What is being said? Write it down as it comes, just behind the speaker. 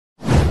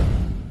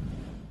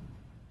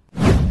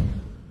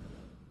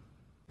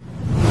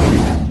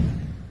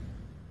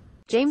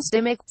James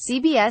Dimmock,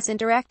 CBS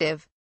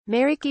Interactive.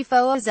 Mary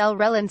Chieffo as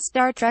El-Rel in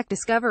Star Trek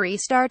Discovery,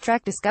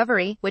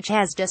 which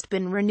has just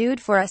been renewed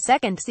for a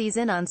second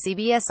season on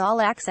CBS All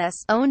Access,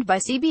 owned by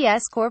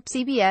CBS Corp.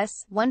 CBS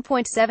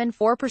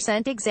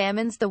 1.74%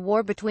 examines the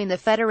war between the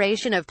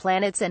Federation of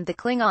Planets and the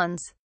Klingons.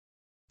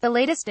 The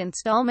latest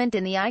installment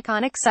in the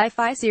iconic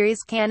sci-fi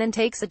series canon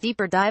takes a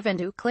deeper dive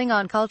into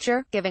Klingon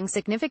culture, giving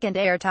significant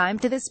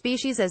airtime to the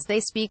species as they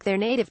speak their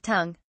native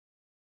tongue.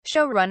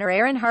 Showrunner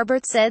Aaron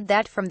Harbert said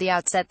that from the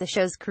outset the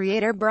show's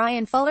creator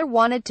Brian Fuller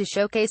wanted to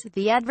showcase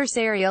the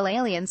adversarial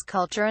aliens'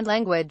 culture and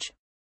language.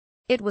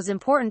 It was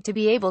important to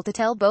be able to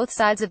tell both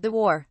sides of the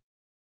war.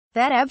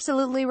 That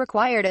absolutely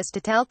required us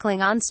to tell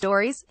Klingon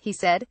stories, he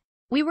said.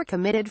 We were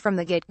committed from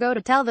the get-go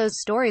to tell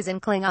those stories in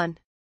Klingon.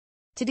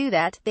 To do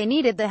that, they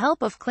needed the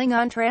help of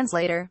Klingon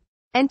translator.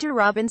 Enter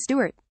Robin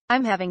Stewart.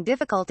 I'm having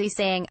difficulty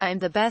saying I'm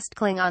the best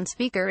Klingon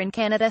speaker in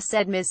Canada,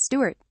 said Ms.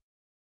 Stewart.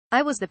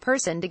 I was the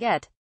person to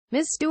get.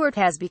 Ms. Stewart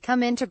has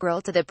become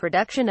integral to the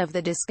production of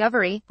the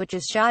Discovery, which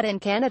is shot in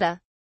Canada.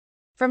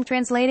 From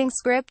translating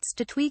scripts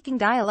to tweaking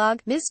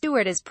dialogue, Ms.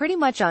 Stewart is pretty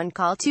much on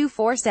call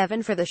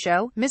 24/7 for the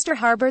show, Mr.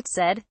 Harbert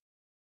said.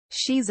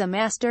 She's a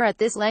master at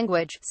this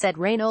language, said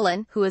Ray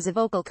Nolan, who is a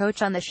vocal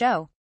coach on the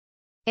show.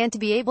 And to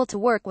be able to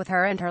work with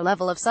her and her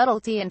level of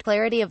subtlety and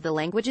clarity of the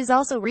language is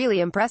also really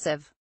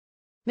impressive.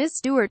 Ms.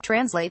 Stewart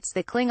translates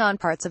the Klingon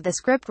parts of the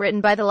script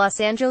written by the Los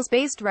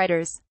Angeles-based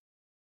writers.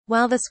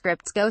 While the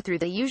scripts go through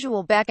the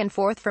usual back and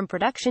forth from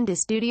production to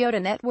studio to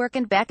network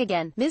and back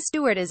again, Ms.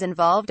 Stewart is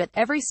involved at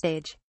every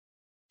stage.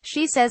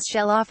 She says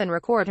she'll often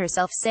record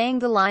herself saying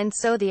the lines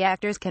so the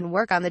actors can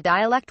work on the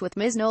dialect with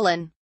Ms.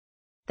 Nolan.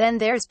 Then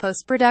there's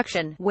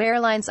post-production, where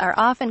lines are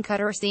often cut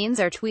or scenes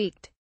are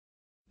tweaked.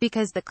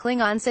 Because the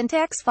Klingon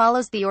syntax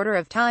follows the order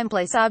of time,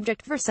 place,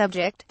 object for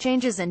subject,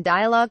 changes in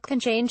dialogue can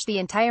change the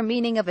entire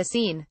meaning of a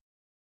scene.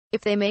 If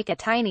they make a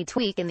tiny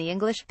tweak in the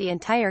English, the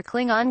entire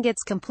Klingon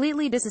gets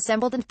completely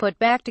disassembled and put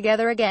back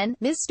together again,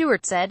 Ms.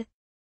 Stewart said.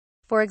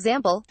 For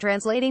example,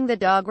 translating "the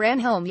dog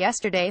ran home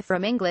yesterday"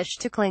 from English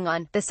to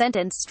Klingon, the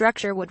sentence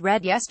structure would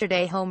read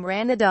 "yesterday home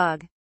ran a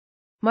dog."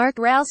 Mark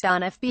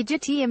Ralston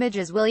FBGT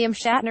images William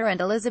Shatner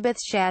and Elizabeth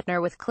Shatner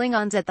with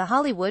Klingons at the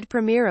Hollywood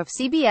premiere of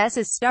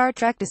CBS's Star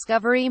Trek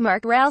Discovery.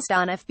 Mark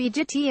Ralston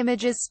FBGT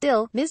images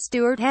still. Ms.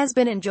 Stewart has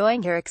been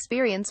enjoying her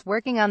experience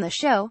working on the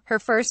show, her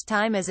first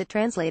time as a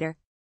translator.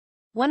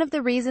 One of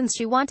the reasons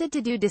she wanted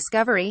to do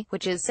Discovery,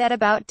 which is set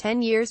about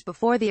 10 years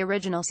before the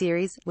original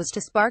series, was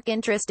to spark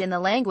interest in the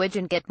language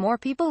and get more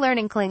people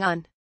learning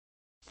Klingon.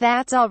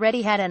 That's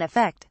already had an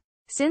effect.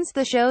 Since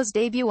the show's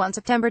debut on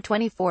September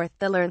 24,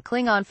 the Learn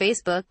Klingon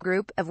Facebook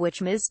group, of which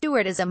Ms.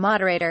 Stewart is a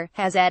moderator,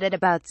 has added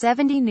about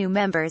 70 new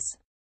members.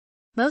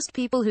 Most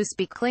people who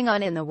speak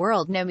Klingon in the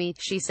world know me,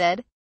 she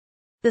said.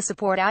 The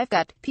support I've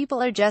got,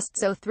 people are just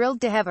so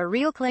thrilled to have a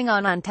real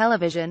Klingon on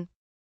television.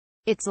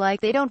 It's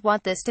like they don't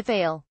want this to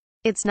fail.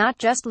 It's not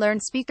just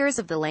learned speakers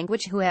of the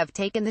language who have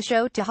taken the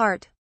show to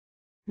heart.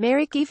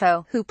 Mary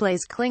Chieffo, who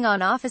plays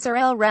Klingon officer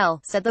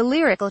El-Rel, said the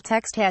lyrical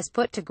text has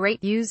put to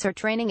great use her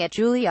training at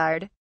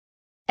Juilliard.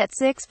 At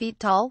 6 feet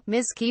tall,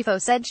 Ms. Chieffo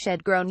said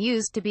she'd grown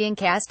used to being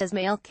cast as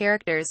male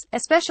characters,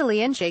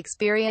 especially in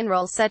Shakespearean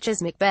roles such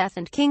as Macbeth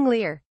and King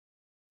Lear.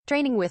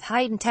 Training with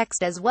heightened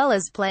text as well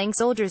as playing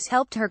soldiers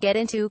helped her get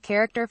into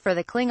character for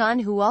the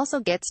Klingon, who also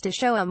gets to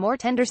show a more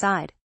tender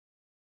side.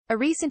 A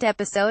recent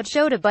episode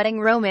showed a budding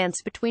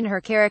romance between her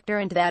character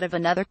and that of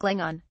another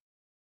Klingon.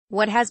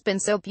 What has been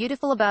so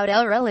beautiful about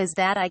El-Rel is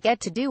that I get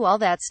to do all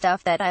that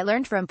stuff that I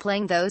learned from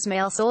playing those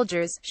male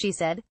soldiers, she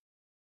said.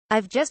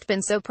 I've just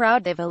been so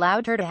proud they've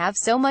allowed her to have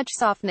so much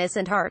softness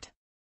and heart.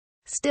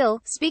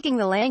 Still, speaking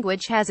the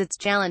language has its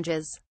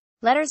challenges.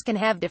 Letters can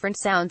have different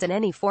sounds in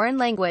any foreign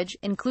language,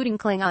 including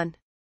Klingon.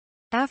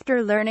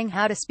 After learning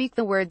how to speak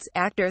the words,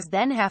 actors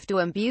then have to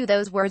imbue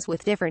those words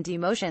with different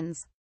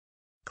emotions.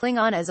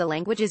 Klingon as a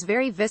language is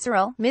very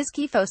visceral, Ms.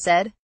 Chieffo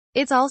said.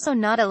 It's also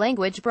not a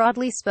language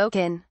broadly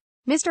spoken.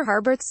 Mr.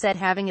 Harbert said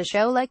having a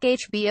show like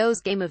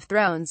HBO's Game of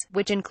Thrones,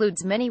 which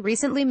includes many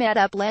recently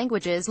made-up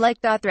languages like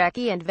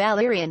Dothraki and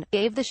Valyrian,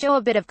 gave the show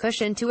a bit of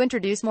cushion to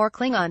introduce more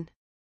Klingon.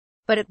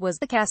 But it was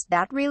the cast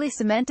that really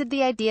cemented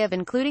the idea of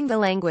including the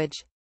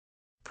language.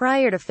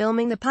 Prior to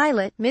filming the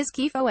pilot, Ms.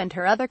 Chieffo and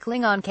her other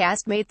Klingon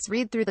castmates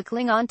read through the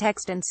Klingon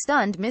text and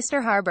stunned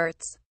Mr.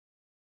 Harberts.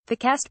 The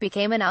cast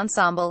became an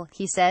ensemble,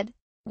 he said.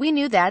 We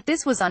knew that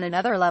this was on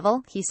another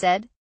level, he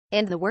said.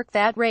 And the work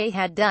that Ray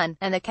had done,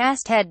 and the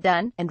cast had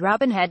done, and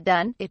Robin had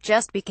done, it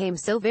just became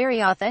so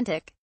very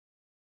authentic.